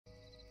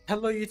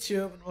Hello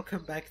YouTube and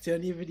welcome back to a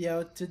new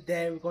video.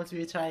 Today we're going to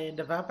be trying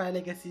the Vampire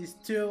Legacies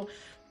 2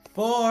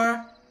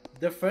 for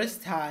the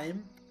first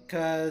time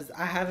because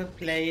I haven't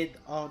played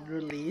on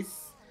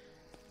release.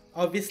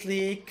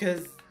 Obviously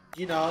because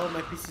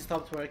my PC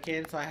stopped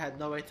working, so I had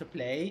no way to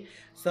play.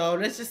 So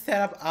let's just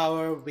set up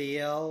our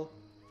wheel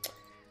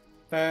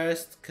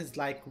first because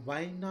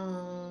why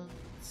not?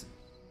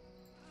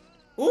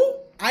 Ooh,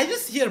 I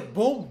just hear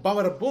boom,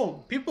 bada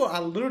boom. People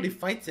are literally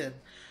fighting.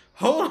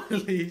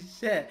 Holy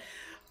shit.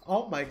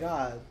 Oh my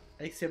god.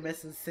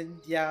 XMS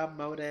Incendia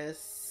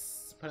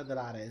Modus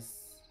Perdelares.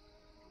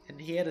 And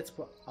here let's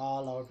put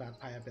all our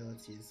vampire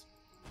abilities.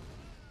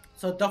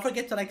 So don't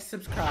forget to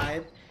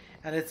subscribe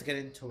and let's get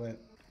into it.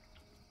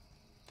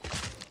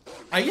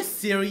 Are you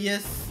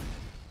serious?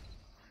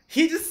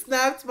 He just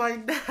snapped my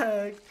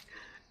neck.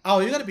 Oh,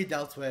 you're gonna be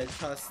dealt with,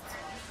 trust.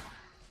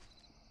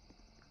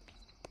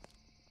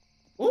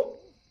 Ooh.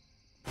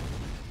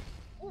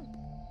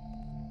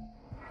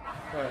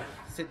 Alright,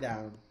 sit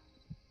down.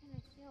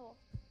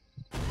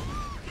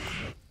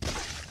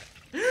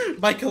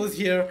 Michael is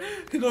here.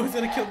 You know he's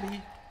gonna kill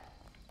me.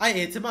 I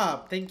ate him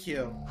up. Thank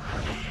you.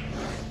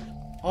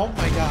 Oh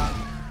my god.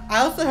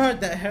 I also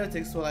heard that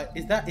heretics were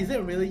is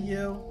it really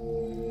you?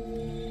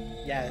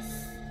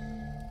 Yes.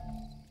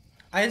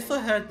 I also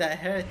heard that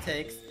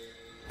heretics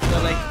were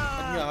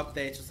a new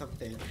update or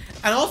something.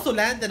 And also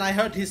Landon, I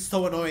heard he's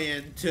so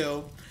annoying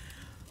too.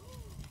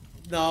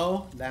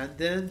 No,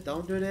 Landon,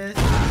 don't do this.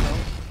 No.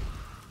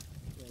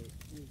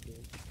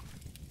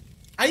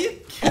 Are you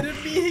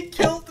kidding me? He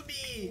killed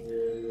me!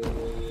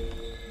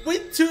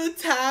 With 2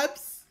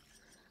 taps?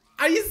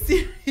 Are you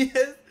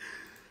serious?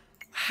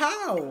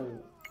 How?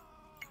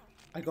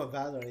 I got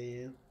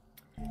Valerie.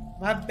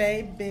 My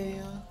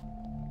baby.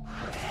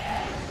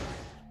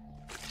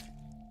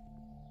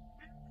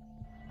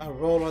 A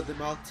roll on the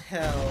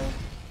motel.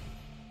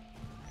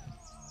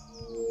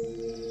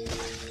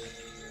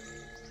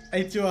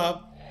 I threw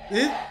up.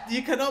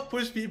 You cannot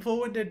push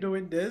people when they're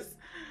doing this.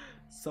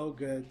 So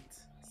good.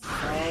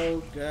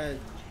 So good.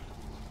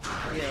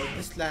 Yeah,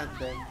 this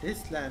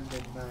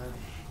Landon, man.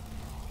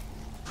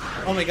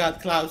 Oh my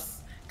god,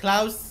 Klaus.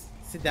 Klaus,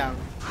 sit down.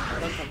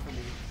 Don't come for me.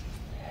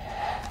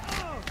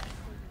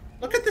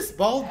 Look at this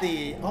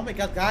Baldy. Oh my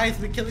god, guys,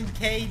 we're killing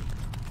Cade.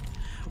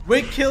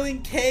 We're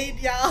killing Cade,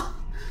 y'all.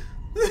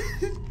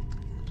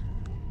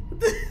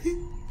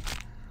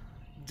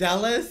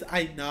 Jealous?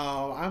 I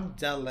know, I'm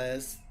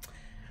jealous.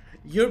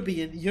 You're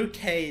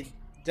Cade.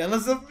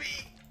 Jealous of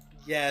me?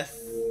 Yes.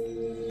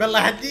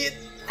 Beladi.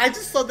 I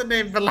just saw the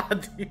name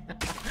Beladi.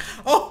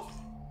 Oh!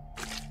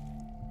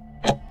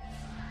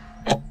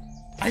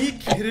 Are you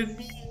kidding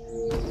me?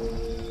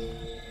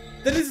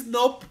 There is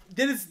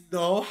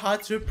no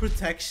heart rate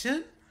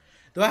protection?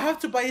 Do I have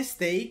to buy a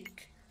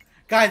steak?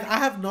 Guys, I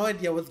have no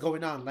idea what's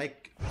going on.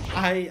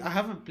 I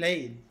haven't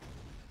played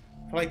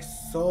for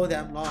so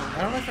damn long.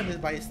 I don't know if I need to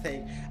buy a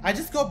steak. I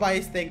just go buy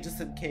a steak just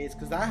in case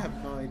because I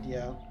have no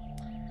idea.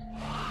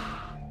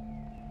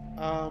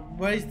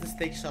 Where is the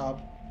steak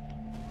shop?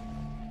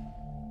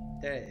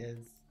 There it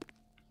is.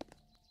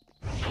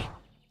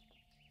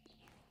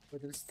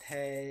 Wooden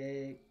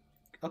steak.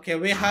 Okay,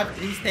 we have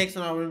 3 steaks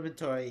on our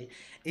inventory.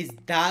 Is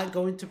that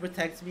going to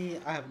protect me?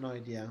 I have no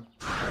idea.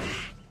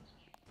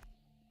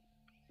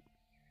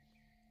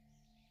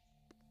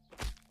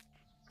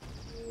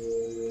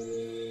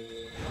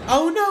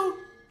 Oh no!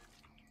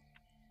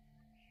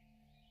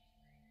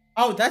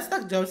 Oh, that's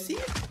not Josie?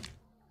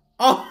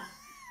 Oh!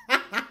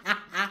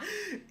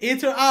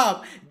 Eat her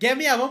up! Get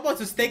me up! I'm about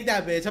to stake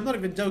that bitch. I'm not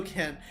even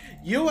joking.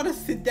 You wanna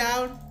sit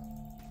down?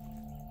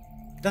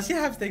 Does she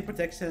have stake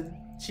protection?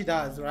 She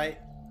does, right?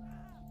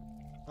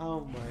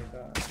 Oh my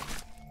god.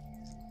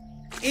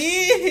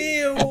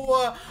 Ew!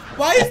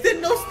 Why is there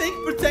no stake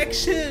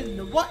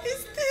protection? What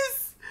is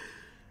this?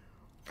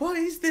 What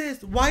is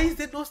this? Why is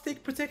there no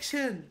stake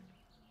protection?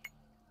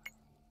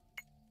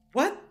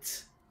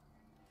 What?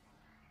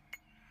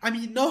 I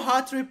mean, no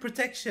heart rate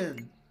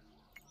protection.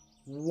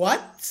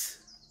 What?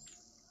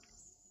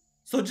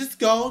 So just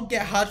go and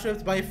get heart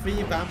ripped by a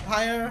free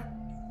vampire?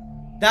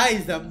 That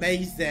is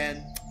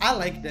amazing. I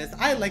like this.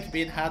 I like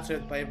being heart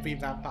ripped by a free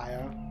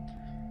vampire.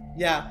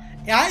 Yeah,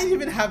 I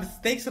even have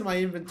stakes in my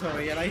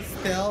inventory and I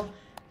still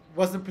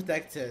wasn't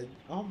protected.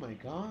 Oh my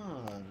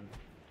god.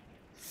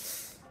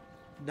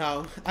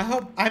 No,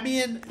 I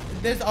mean,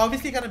 there's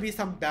obviously gonna be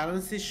some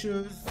balance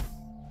issues.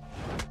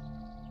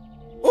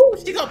 Oh,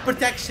 she got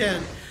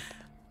protection.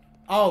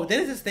 Oh,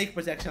 there is a stake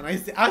protection.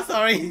 I'm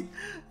sorry.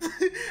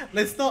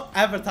 Let's not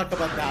ever talk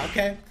about that,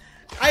 okay?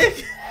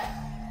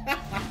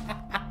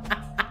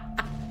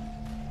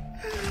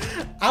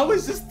 I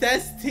was just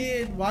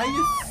testing. Why are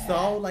you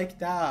so like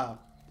that?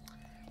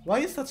 Why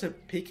are you such a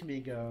pick-me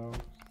girl?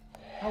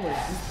 I was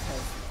just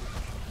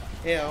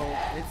testing. Ew,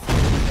 it's...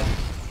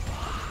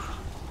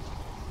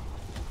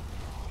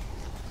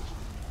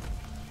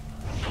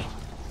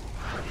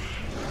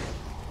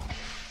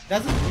 It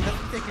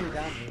doesn't take any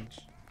damage.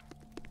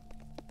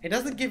 It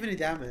doesn't give any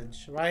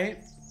damage, right?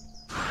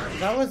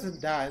 That wasn't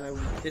that, and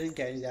I didn't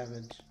get any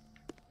damage.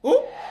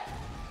 Ooh!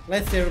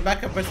 Let's see,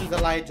 Rebecca versus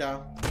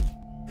Elijah.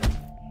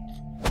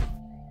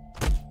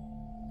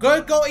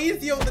 Girl, go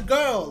easy on the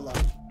girl.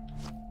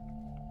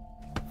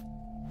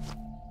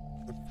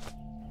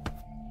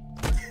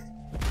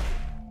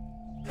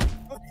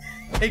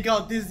 She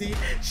got dizzy.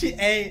 She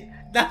ate.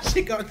 Now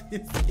she got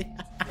dizzy.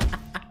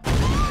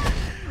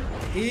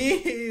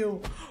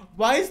 Ew.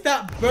 Why is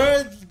that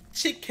bird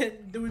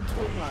chicken doing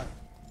too much?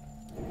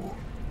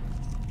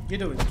 You're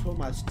doing too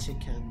much,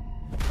 chicken.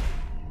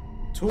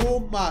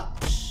 Too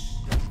much.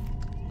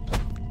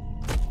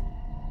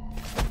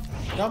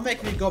 Don't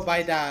make me go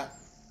by that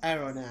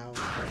arrow now.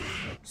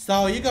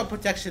 So you got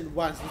protection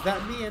once. Does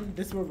that mean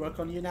this will work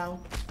on you now?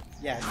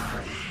 Yes.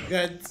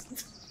 Good.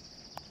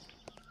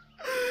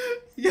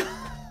 Yeah.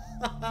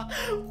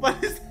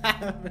 What is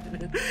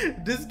happening?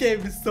 This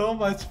game is so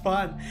much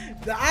fun.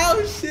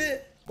 Oh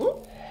shit.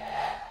 Ooh.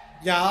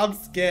 Yeah, I'm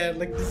scared.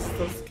 Like, this is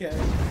so scary.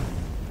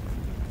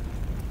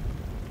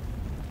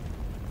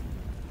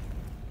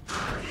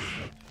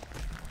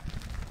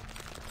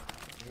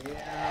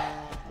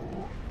 Yeah.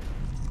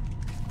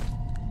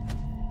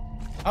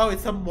 Oh,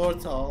 it's a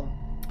mortal.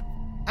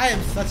 I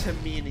am such a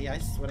meanie, I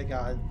swear to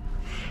God.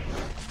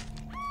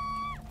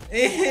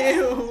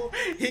 Ew!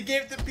 He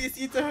gave the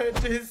PC to her,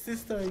 to his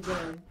sister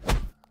again.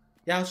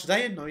 Yeah, should I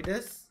annoy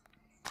this?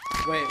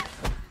 Wait.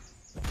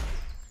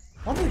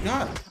 Oh my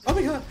God! Oh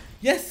my God!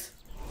 Yes!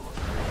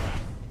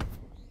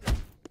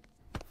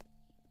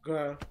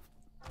 Girl.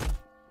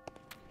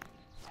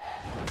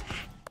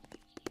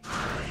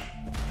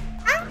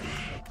 Ah!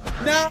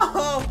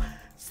 No!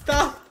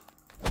 Stop!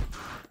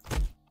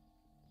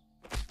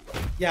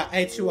 Yeah,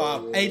 ate you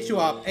up, ate you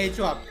up, ate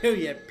you up.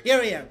 Period,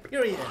 period,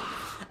 period.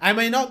 I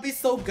might not be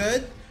so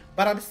good,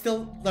 but I'm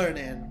still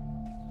learning.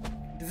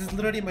 This is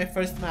literally my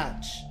first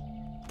match.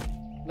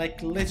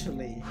 Like,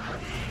 literally.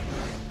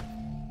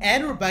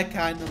 And Rebecca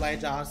and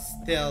Elijah are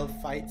still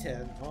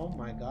fighting. Oh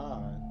my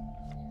God.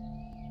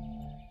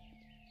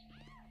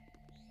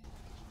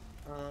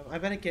 I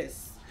better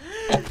guess.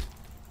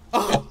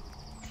 Oh!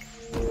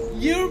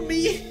 You're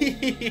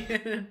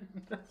mean!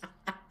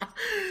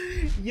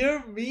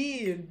 You're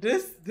mean!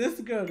 This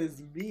girl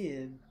is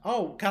mean.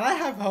 Oh, can I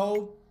have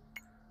hope?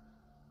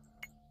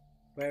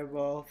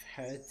 Werewolf,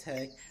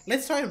 Heretic.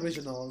 Let's try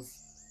originals.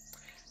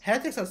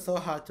 Heretics are so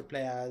hard to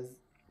play as.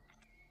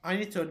 I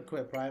need to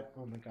unequip, right?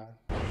 Oh my God.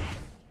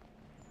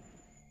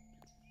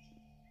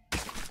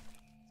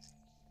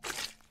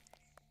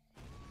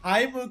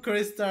 Hi, Moon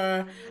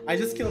Crystal. I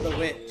just killed a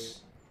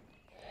witch.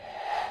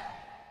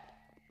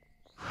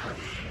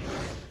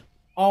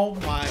 Oh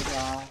my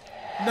God.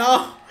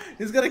 No!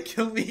 He's gonna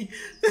kill me.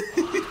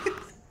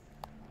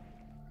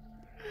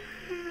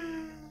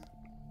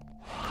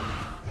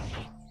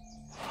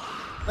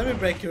 Let me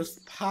break your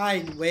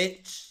spine,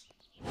 witch.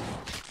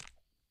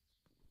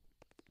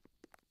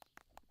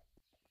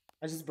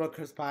 I just broke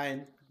her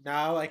spine.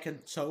 Now I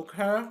can choke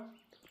her.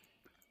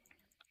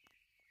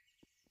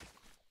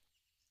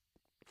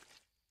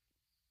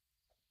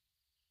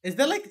 Is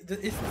that like...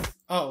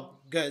 Oh,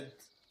 good.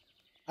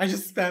 I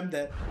just spammed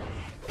it.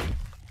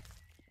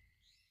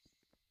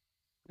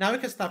 Now we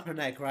can snap her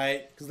neck,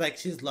 right? Because, like,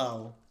 she's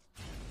low.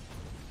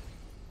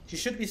 She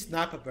should be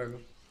snappable.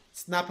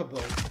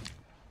 Snappable.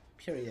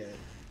 Period.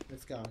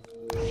 Let's go.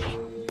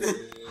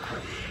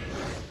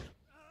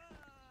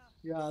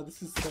 Yeah,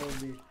 this is so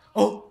neat.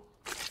 Oh!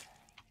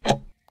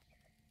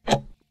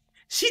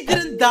 She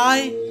didn't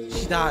die!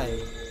 She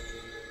died.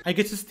 I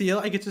get to steal,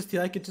 I get to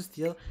steal, I get to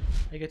steal.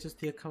 I get to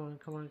steal. Come on,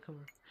 come on, come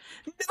on.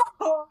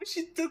 No!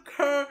 She took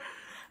her!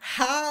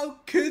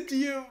 How could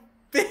you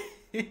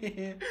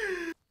be?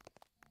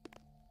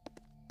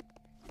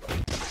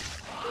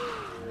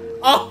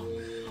 Oh!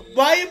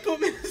 Why you put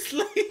me to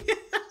sleep?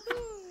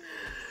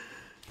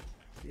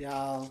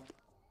 Yeah.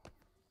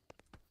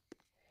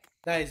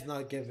 That is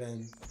not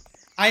given.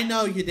 I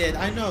know you did.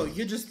 I know.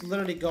 You just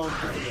literally going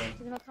through it.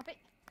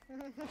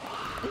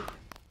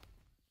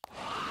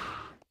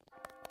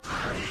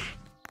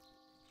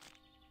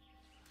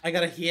 I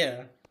gotta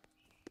hear.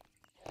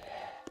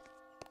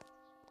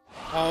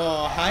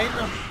 Oh, hi.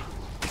 No.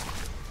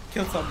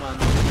 Killed someone.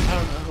 I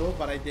don't know who,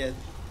 but I did.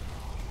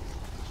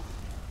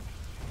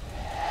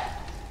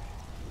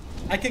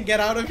 I can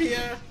get out of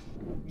here.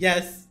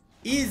 Yes.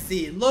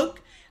 Easy. Look.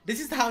 This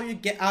is how you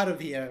get out of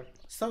here.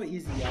 So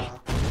easy,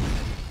 y'all.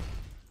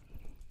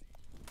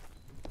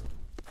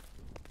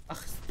 Ugh,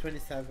 it's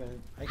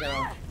 27. I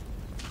gotta...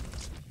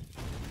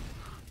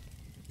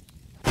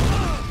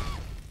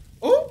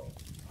 Oh!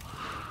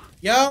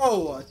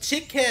 Yo!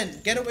 Chicken!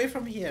 Get away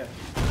from here.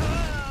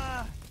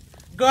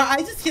 Girl,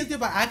 I just killed you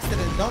by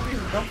accident. Don't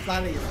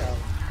flatter yourself.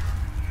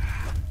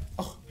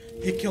 Oh,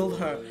 he killed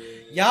her.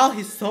 Y'all,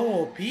 he's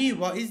so OP.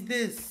 What is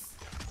this?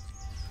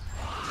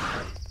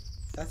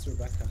 That's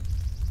Rebecca.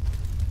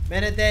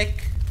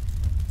 Benedict.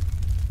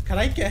 Can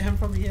I get him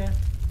from here?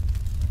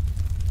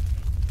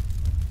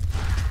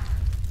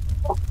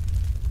 Oh,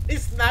 he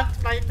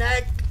snapped my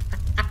neck.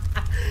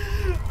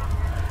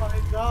 Oh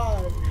my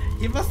God.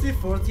 He must be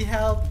 40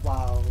 health.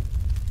 Wow.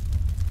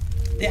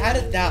 They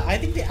added that. I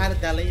think they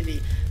added that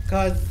lately.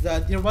 Cause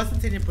there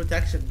wasn't any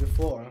protection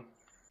before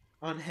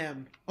on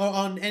him or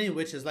on any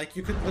witches. Like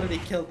you could literally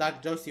kill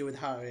Dark Josie with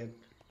her.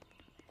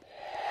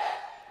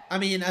 I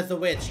mean, as a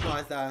witch,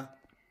 not as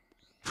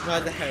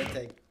a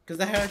heretic. Cause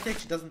the heretic,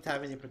 she doesn't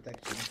have any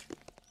protection.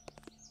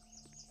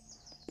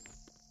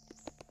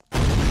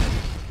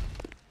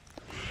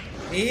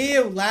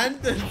 Ew,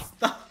 Landon,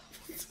 stop.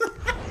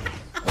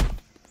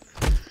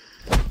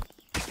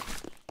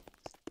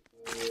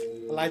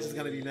 Elijah's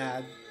gonna be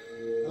mad.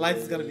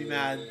 Elijah's gonna be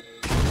mad.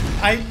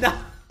 I know.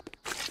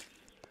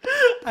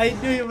 I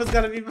knew he was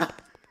gonna be mad.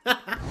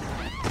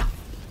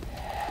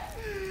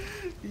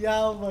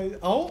 Yeah, my.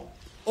 Oh,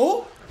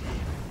 oh.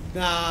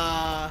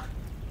 Nah.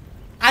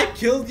 I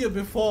killed you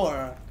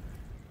before.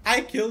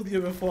 I killed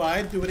you before.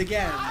 I'd do it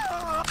again.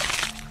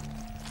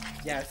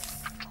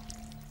 Yes.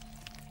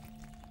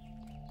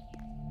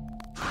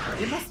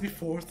 It must be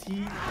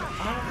 40.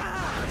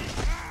 Ah.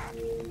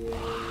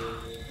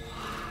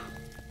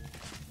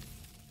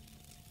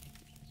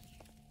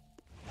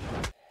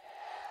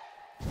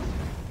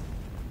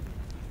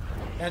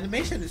 The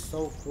animation is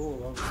so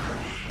cool.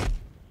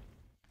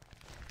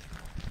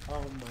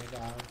 Oh my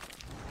god.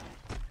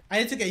 I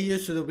need to get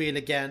used to the wheel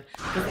again.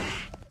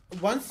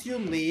 Once you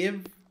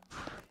leave...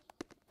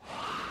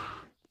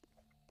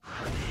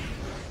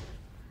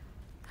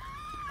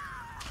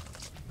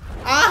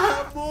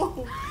 Ah!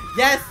 Move!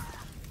 Yes!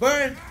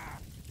 Burn!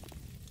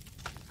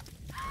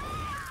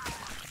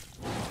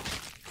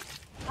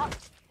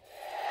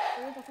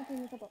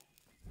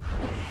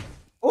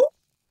 Oh!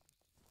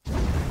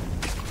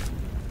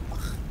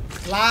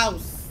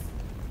 Klaus!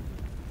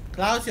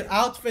 Klaus, your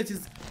outfit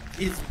is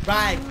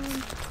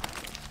ragged.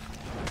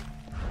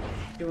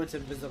 He went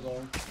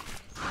invisible.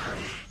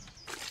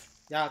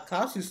 Yeah,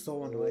 Klaus is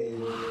so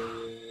annoying.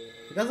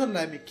 He doesn't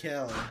let me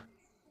kill.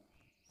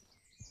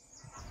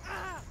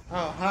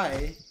 Oh,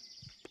 hi.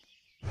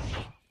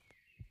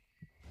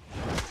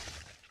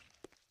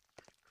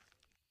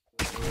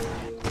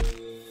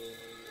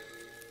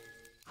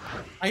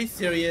 Are you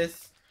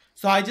serious?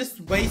 So I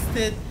just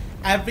wasted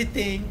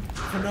everything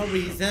for no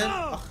reason?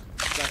 Ugh,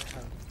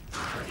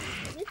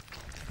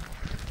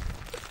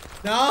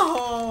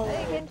 no!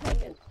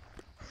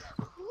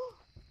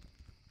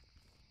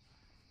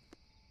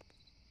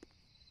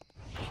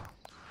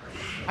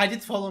 I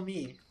did follow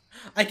me.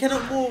 I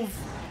cannot move.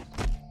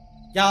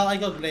 Y'all, I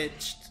got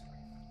glitched.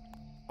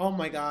 Oh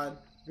my god.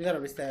 We gotta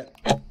reset.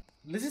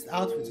 This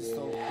outfit is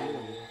so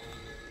cool.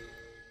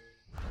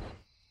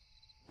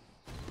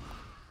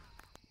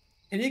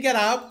 Can you get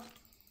up?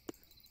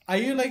 Are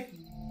you like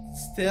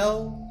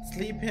still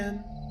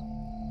sleeping?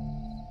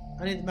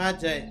 I need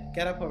magic.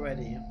 Get up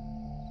already.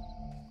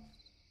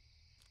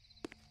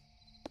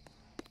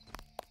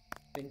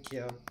 Thank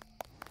you.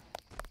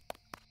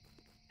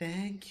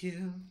 Thank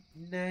you.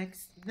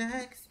 Next,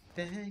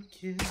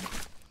 thank you.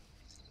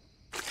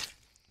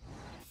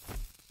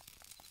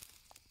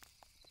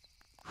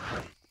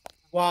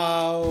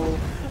 Wow.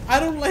 I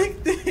don't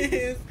like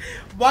this.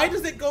 Why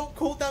does it go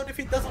cooldown if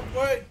it doesn't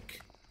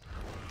work?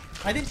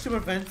 I think to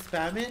prevent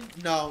spamming?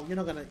 No, you're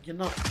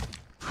not.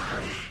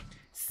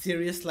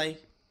 Seriously?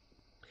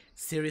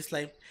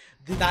 Seriously?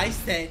 Did I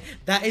say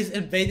that is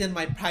invading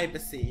my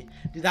privacy?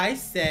 Did I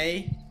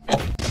say?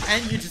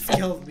 And you just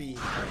killed me.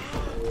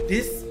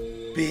 This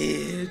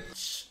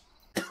bitch.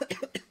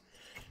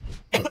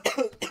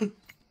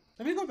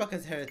 Let me go back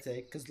as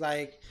heretic, cause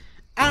like,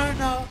 I don't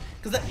know,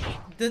 cause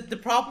the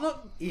problem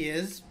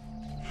is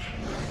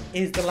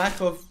the lack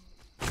of.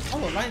 Oh,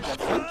 a line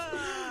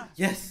that.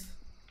 Yes.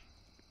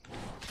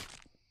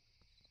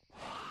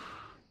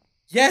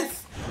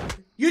 Yes!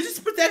 You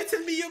just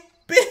protected me, you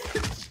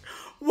bitch!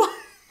 What?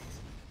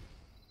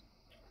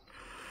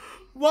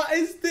 What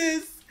is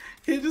this?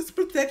 He just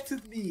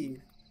protected me.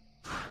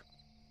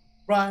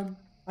 Run.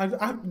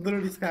 I'm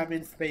literally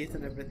spamming space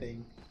and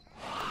everything.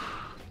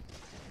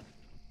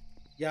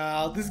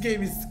 Yeah, this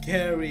game is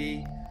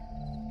scary.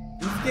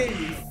 This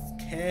game is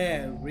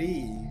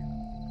scary.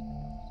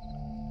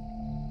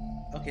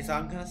 Okay, so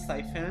I'm gonna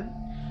siphon.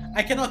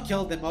 I cannot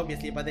kill them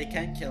obviously, but they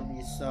can kill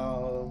me,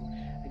 so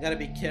I gotta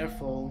be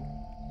careful.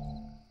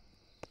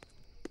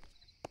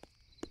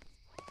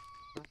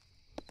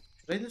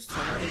 Should I just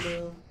try to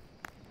do?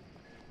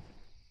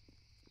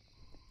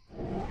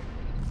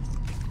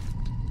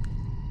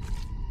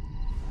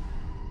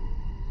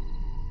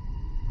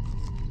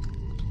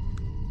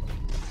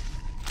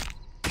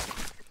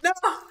 No!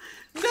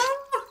 No!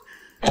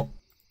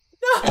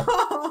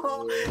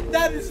 No!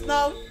 That is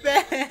not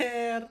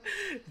fair!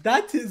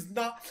 That is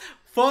not...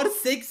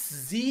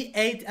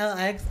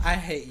 46Z8LX, I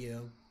hate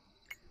you.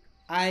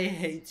 I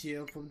hate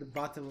you from the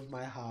bottom of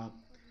my heart.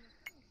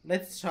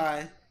 Let's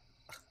try.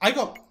 I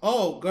got...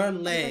 Oh, girl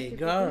lay.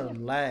 Girl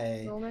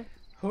lay.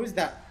 Who's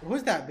that?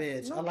 Who's that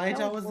bitch?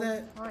 Elijah, was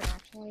it?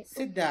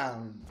 Sit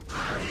down.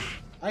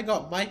 I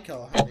got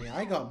Michael, honey.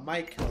 I got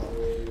Michael.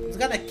 I'm just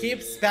gonna keep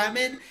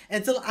spamming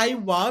until I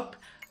wipe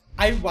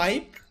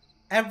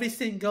every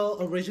single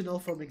original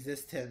from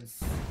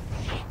existence.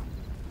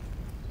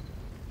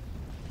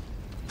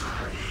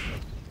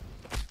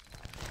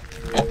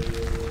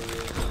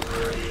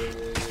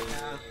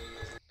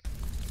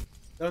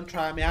 Don't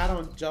try me. I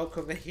don't joke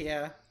over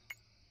here.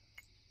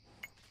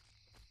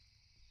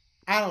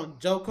 I don't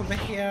joke over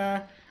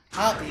here.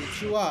 I'll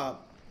eat you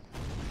up.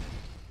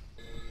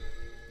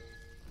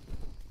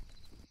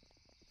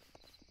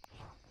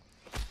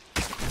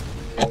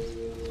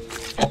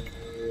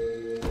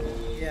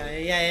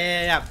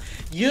 Yeah.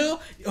 You,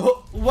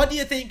 what do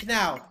you think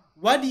now?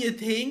 What do you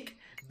think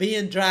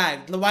being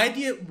dragged?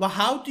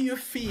 How do you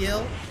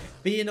feel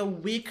being a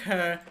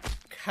weaker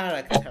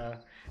character?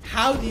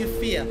 How do you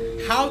feel?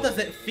 How does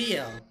it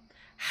feel?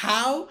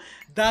 How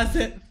does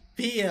it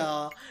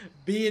feel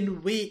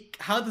being weak?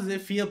 How does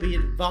it feel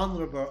being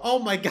vulnerable? Oh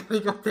my god,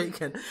 you're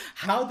thinking.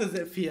 How does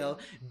it feel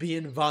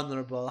being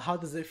vulnerable? How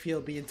does it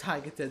feel being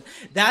targeted?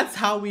 That's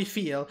how we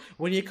feel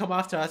when you come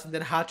after us and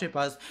then hard trip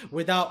us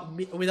without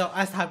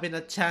us having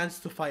a chance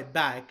to fight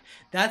back.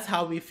 That's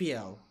how we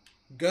feel.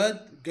 Good,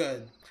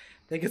 good.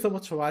 Thank you so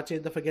much for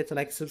watching. Don't forget to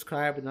like,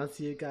 subscribe, and I'll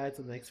see you guys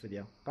in the next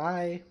video.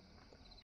 Bye.